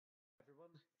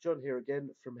John here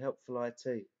again from Helpful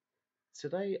IT.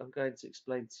 Today I'm going to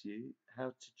explain to you how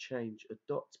to change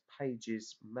a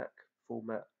 .pages Mac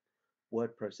format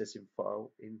word processing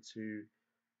file into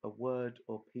a Word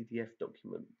or PDF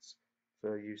document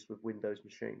for use with Windows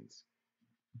machines.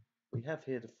 We have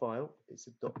here the file. It's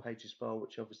a .pages file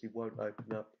which obviously won't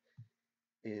open up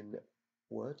in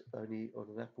Word, only on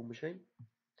an Apple machine.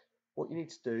 What you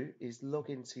need to do is log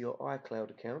into your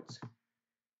iCloud account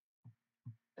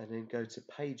and then go to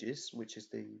Pages, which is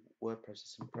the word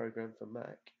processing program for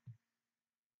Mac.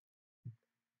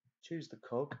 Choose the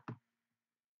cog,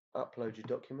 upload your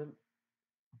document,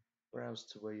 browse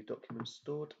to where your document's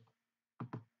stored,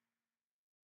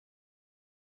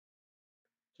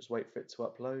 just wait for it to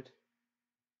upload,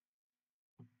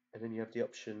 and then you have the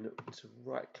option to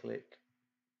right click,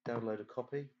 download a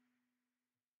copy,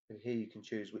 and here you can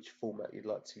choose which format you'd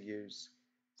like to use.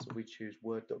 So we choose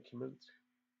Word document,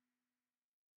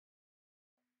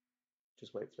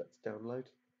 just wait for that to download.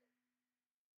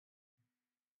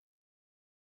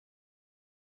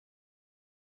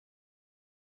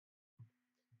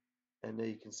 And there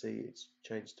you can see it's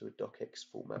changed to a docx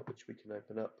format, which we can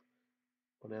open up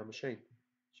on our machine.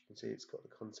 As you can see, it's got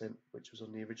the content which was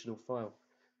on the original file.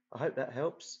 I hope that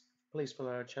helps. Please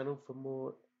follow our channel for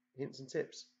more hints and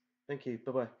tips. Thank you.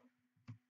 Bye bye.